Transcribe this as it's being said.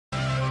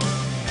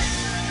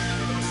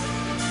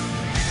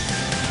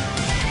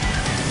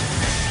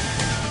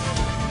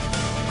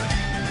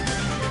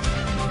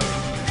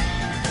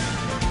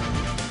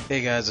Hey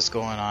guys, what's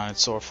going on?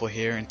 It's Sorrowfan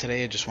here, and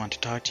today I just want to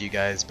talk to you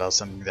guys about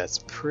something that's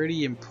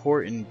pretty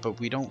important, but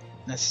we don't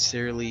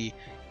necessarily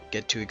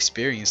get to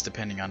experience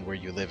depending on where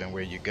you live and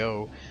where you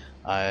go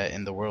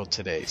in the world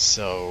today.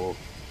 So,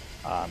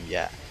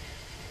 yeah.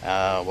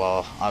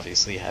 Well,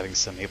 obviously having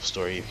some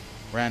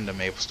random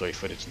MapleStory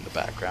footage in the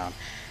background,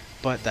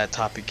 but that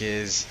topic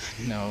is,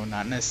 no,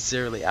 not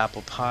necessarily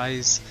apple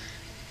pies,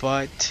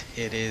 but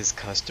it is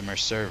customer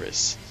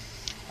service.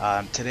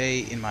 Today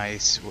in my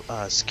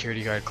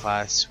security guard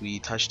class, we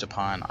touched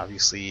upon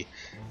obviously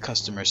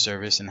customer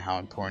service and how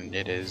important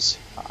it is,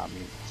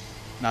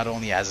 not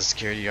only as a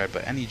security guard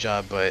but any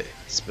job, but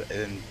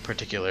in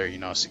particular,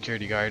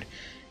 security guard,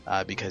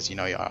 because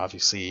you're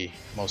obviously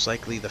most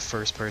likely the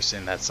first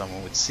person that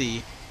someone would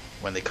see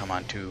when they come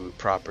onto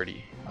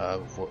property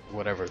of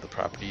whatever the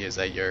property is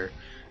that you're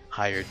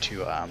hired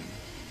to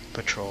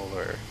patrol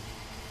or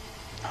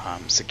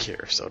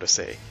secure, so to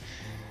say.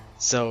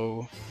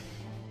 So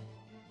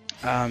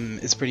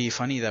it's pretty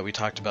funny that we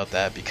talked about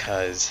that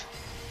because,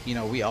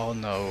 we all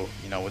know,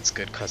 what's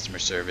good customer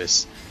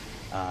service.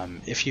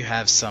 If you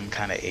have some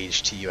kind of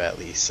age to you at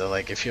least. So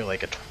like if you're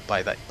like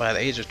by the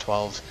age of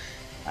 12,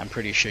 I'm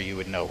pretty sure you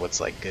would know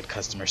what's like good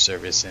customer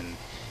service and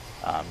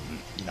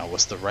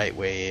what's the right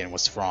way and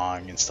what's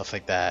wrong and stuff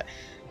like that.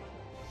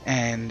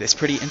 And it's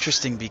pretty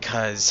interesting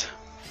because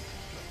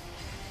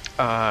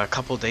a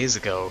couple days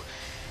ago,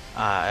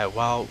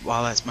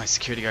 while at my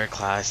security guard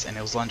class, and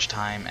it was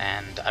lunchtime,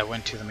 and I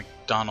went to the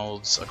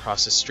McDonald's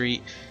across the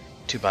street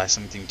to buy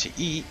something to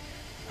eat.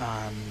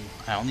 I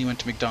only went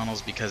to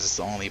McDonald's because it's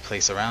the only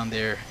place around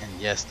there, and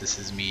yes, this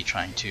is me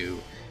trying to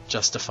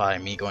justify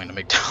me going to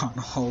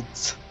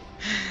McDonald's.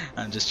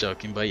 I'm just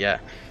joking, but yeah.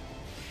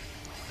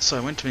 So I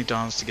went to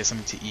McDonald's to get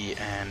something to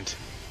eat, and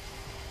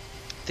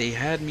they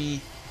had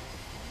me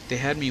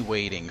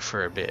waiting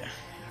for a bit,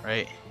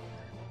 right?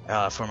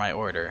 For my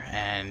order,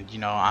 and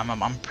I'm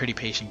a pretty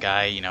patient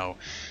guy.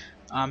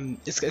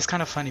 It's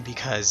kind of funny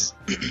because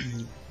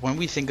when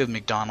we think of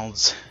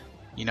McDonald's,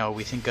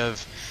 we think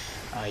of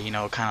kind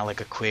of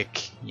like a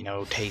quick,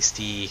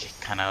 tasty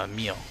kind of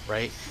meal,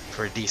 right,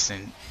 for a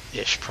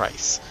decent-ish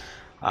price.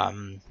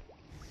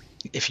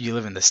 If you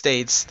live in the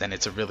States, then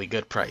it's a really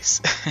good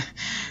price.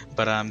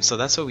 But so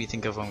that's what we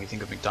think of when we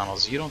think of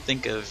McDonald's. You don't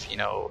think of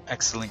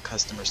excellent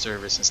customer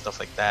service and stuff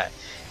like that,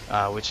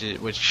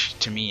 which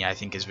to me I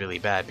think is really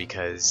bad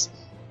because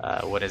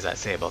what does that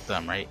say about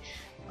them, right?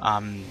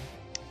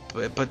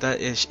 But that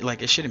is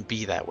like, it shouldn't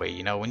be that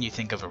way. When you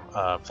think of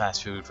a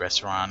fast food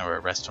restaurant or a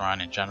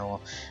restaurant in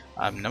general,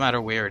 no matter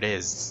where it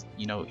is,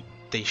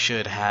 they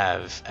should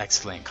have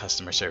excellent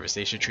customer service.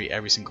 They should treat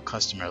every single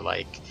customer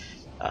like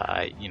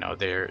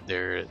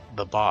they're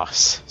the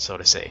boss, so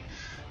to say.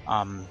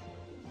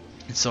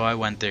 And so I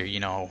went there.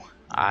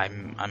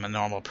 I'm a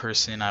normal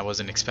person. I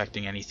wasn't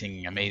expecting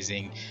anything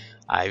amazing.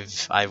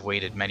 I've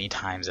waited many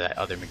times at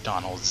other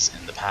McDonald's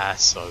in the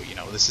past, so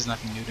this is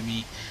nothing new to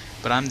me.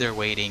 But I'm there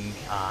waiting,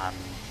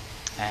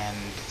 and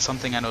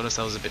something I noticed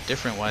that was a bit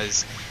different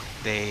was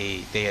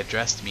they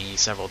addressed me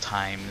several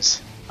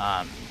times,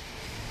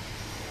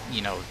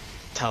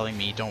 telling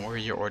me, "Don't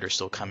worry, your order's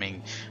still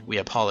coming. We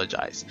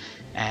apologize."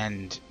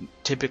 And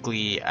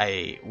typically,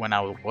 when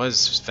I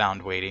was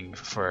found waiting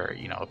for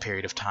a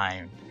period of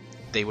time,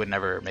 they would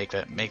never make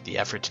the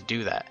effort to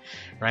do that,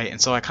 right? And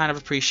so I kind of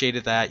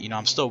appreciated that.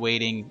 I'm still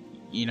waiting.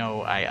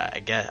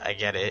 I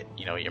get it.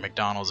 Your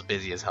McDonald's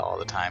busy as hell all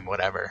the time,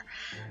 whatever.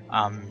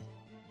 I'm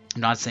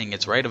not saying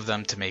it's right of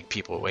them to make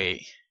people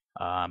wait,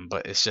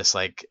 but it's just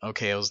like,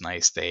 okay, it was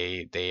nice.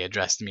 They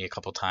addressed me a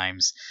couple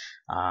times,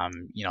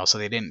 so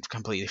they didn't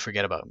completely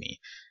forget about me.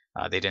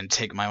 They didn't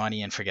take my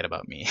money and forget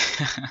about me.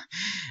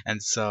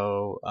 And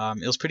so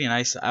it was pretty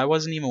nice. I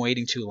wasn't even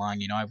waiting too long.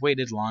 I've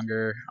waited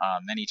longer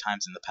many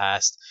times in the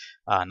past.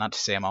 Not to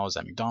say I'm always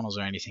at McDonald's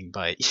or anything,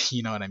 but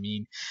you know what I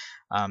mean.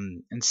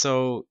 And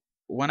so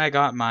when I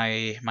got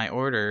my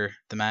order,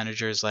 the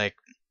manager's like,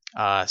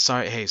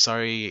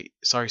 sorry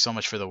so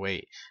much for the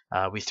wait.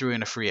 We threw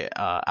in a free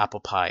apple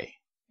pie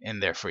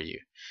in there for you.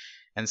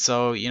 And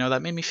so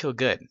that made me feel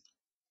good.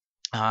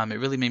 It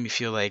really made me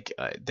feel like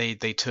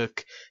they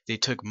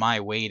took my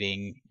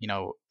waiting,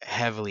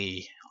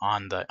 heavily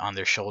on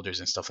their shoulders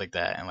and stuff like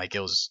that, and like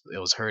it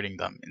was hurting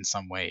them in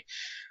some way,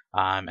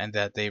 and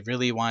that they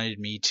really wanted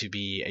me to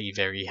be a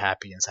very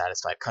happy and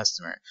satisfied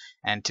customer.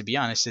 And to be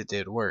honest, it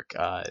did work.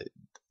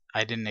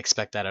 I didn't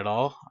expect that at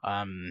all.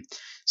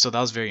 So that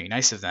was very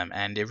nice of them,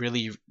 and it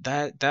really,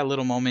 that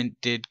little moment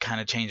did kind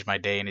of change my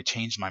day, and it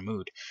changed my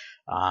mood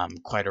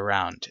quite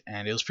around,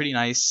 and it was pretty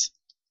nice.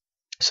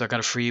 So I got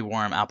a free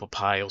warm apple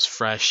pie. It was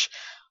fresh.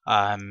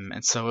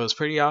 And so it was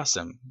pretty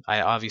awesome.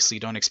 I obviously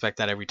don't expect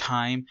that every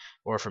time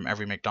or from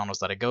every McDonald's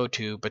that I go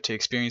to, but to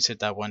experience it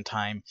that one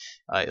time,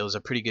 it was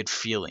a pretty good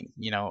feeling,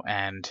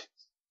 and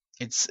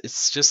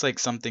it's just like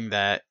something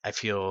that I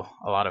feel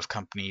a lot of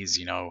companies,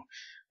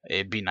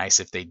 it'd be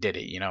nice if they did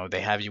it.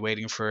 They have you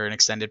waiting for an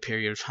extended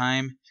period of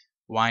time.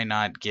 Why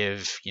not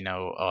give,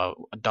 a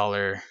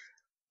dollar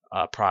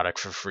product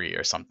for free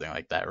or something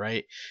like that,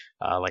 right?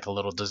 Like a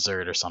little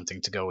dessert or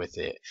something to go with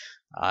it.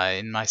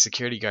 In my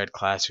security guard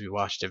class, we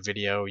watched a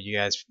video. You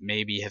guys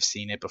maybe have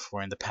seen it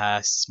before in the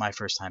past. It's my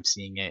first time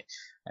seeing it.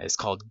 It's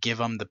called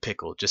 "Give 'em the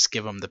pickle." Just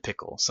give 'em the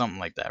pickle, something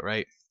like that,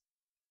 right?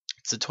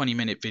 It's a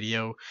 20-minute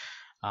video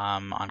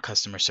on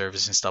customer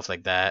service and stuff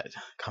like that,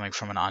 coming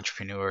from an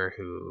entrepreneur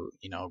who,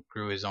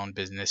 grew his own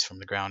business from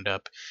the ground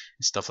up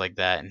and stuff like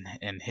that,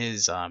 and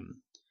his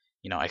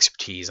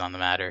expertise on the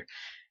matter.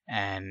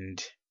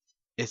 And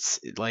it's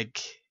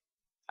like,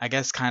 I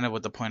guess kind of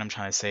what the point I'm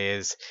trying to say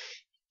is,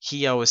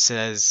 he always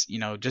says,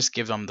 just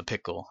give them the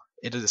pickle.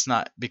 It is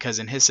not, because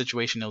in his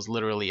situation it was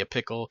literally a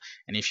pickle,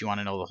 and if you want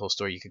to know the whole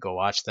story, you could go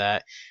watch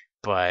that.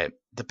 But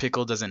the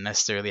pickle doesn't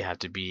necessarily have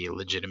to be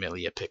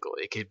legitimately a pickle.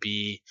 It could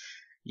be,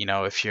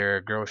 if you're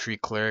a grocery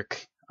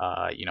clerk,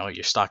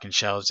 you're stocking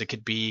shelves. It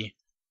could be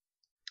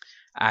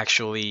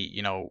actually,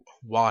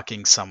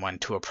 walking someone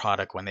to a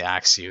product when they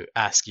ask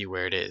you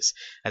where it is,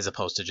 as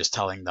opposed to just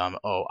telling them,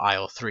 oh,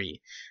 aisle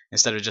 3.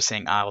 Instead of just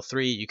saying aisle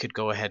 3, you could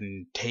go ahead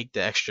and take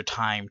the extra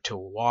time to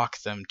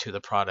walk them to the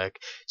product,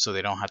 so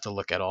they don't have to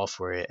look at all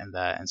for it and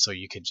that. And so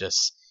you could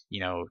just,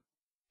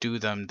 do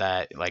them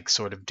that like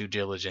sort of due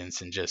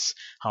diligence and just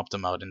help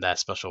them out in that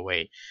special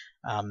way.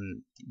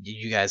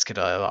 You guys could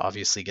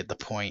obviously get the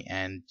point,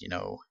 and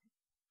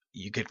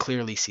you could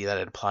clearly see that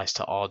it applies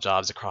to all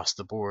jobs across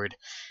the board,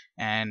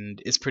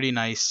 and it's pretty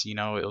nice. It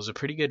was a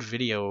pretty good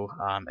video,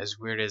 as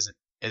weird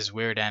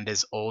and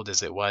as old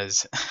as it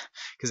was,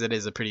 because it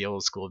is a pretty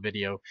old school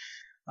video.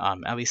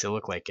 At least it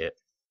looked like it.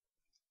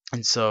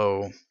 And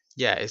so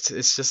yeah,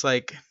 it's just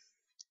like,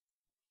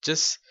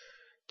 just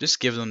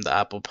give them the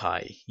apple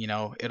pie.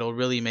 It'll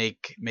really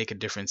make a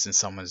difference in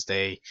someone's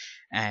day.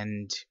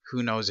 And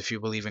who knows, if you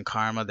believe in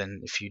karma,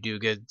 then if you do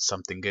good,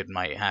 something good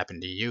might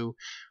happen to you.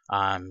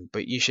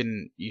 But you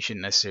shouldn't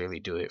necessarily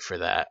do it for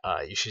that.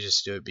 You should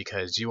just do it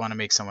because you want to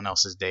make someone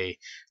else's day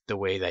the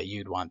way that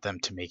you'd want them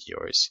to make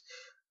yours.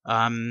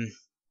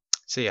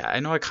 So yeah, I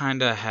know I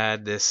kind of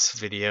had this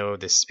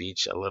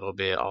speech a little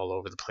bit all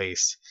over the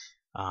place.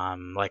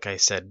 Like I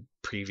said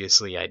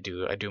previously, I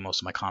do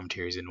most of my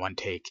commentaries in one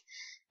take.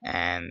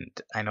 And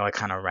I know I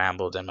kind of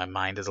rambled, and my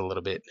mind is a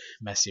little bit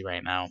messy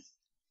right now.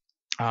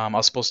 I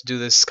was supposed to do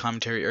this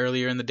commentary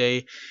earlier in the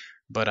day,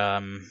 but I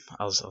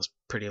was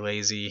pretty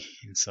lazy,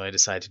 and so I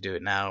decided to do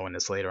it now when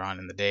it's later on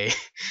in the day,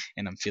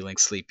 and I'm feeling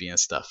sleepy and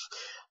stuff.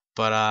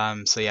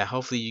 But so yeah,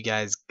 hopefully you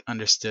guys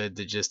understood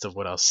the gist of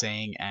what I was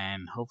saying,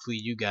 and hopefully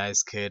you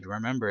guys could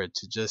remember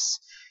to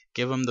just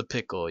give them the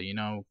pickle,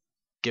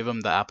 give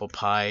them the apple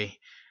pie,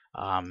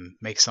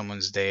 make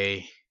someone's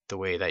day the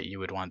way that you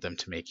would want them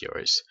to make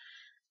yours.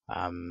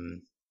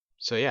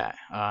 So yeah,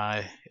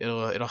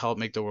 it'll help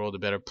make the world a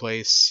better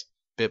place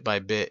bit by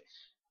bit.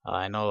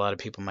 I know a lot of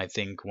people might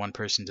think one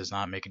person does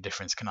not make a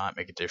difference, cannot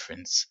make a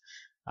difference.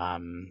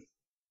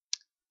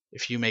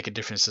 If you make a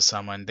difference to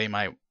someone, they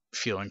might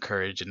feel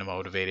encouraged and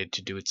motivated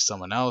to do it to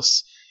someone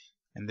else,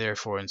 and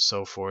therefore and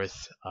so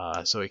forth.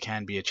 So it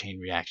can be a chain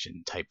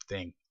reaction type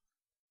thing.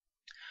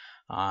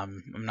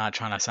 I'm not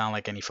trying to sound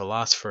like any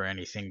philosopher or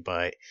anything,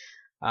 but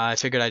I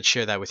figured I'd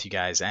share that with you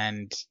guys.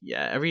 And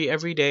yeah,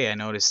 every day I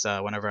noticed,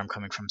 whenever I'm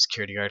coming from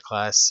security guard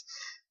class,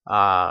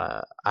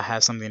 I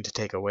have something to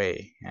take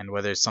away. And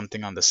whether it's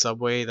something on the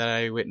subway that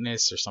I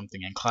witnessed, or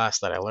something in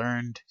class that I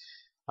learned,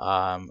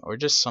 or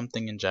just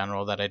something in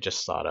general that I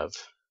just thought of.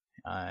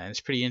 And it's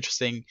pretty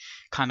interesting.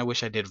 Kind of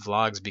wish I did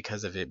vlogs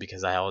because of it,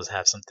 because I always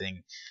have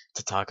something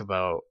to talk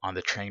about on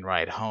the train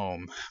ride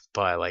home.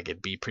 But like,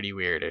 it'd be pretty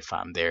weird if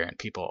I'm there and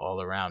people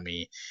all around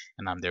me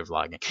and I'm there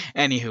vlogging.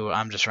 Anywho,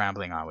 I'm just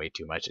rambling on way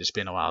too much. It's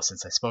been a while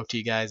since I spoke to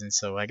you guys, and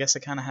so I guess I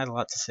kind of had a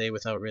lot to say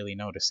without really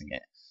noticing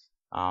it.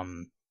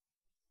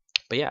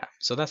 But yeah,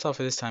 so that's all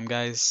for this time,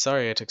 guys.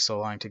 Sorry I took so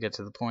long to get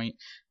to the point.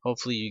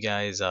 Hopefully you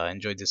guys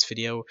enjoyed this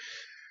video.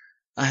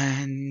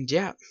 And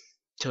yeah,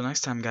 till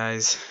next time,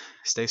 guys,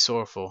 stay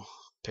sorrowful.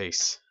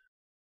 Peace.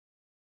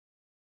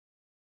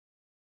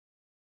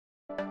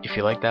 If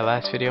you liked that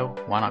last video,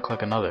 why not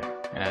click another?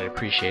 And I'd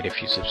appreciate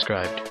if you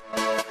subscribed.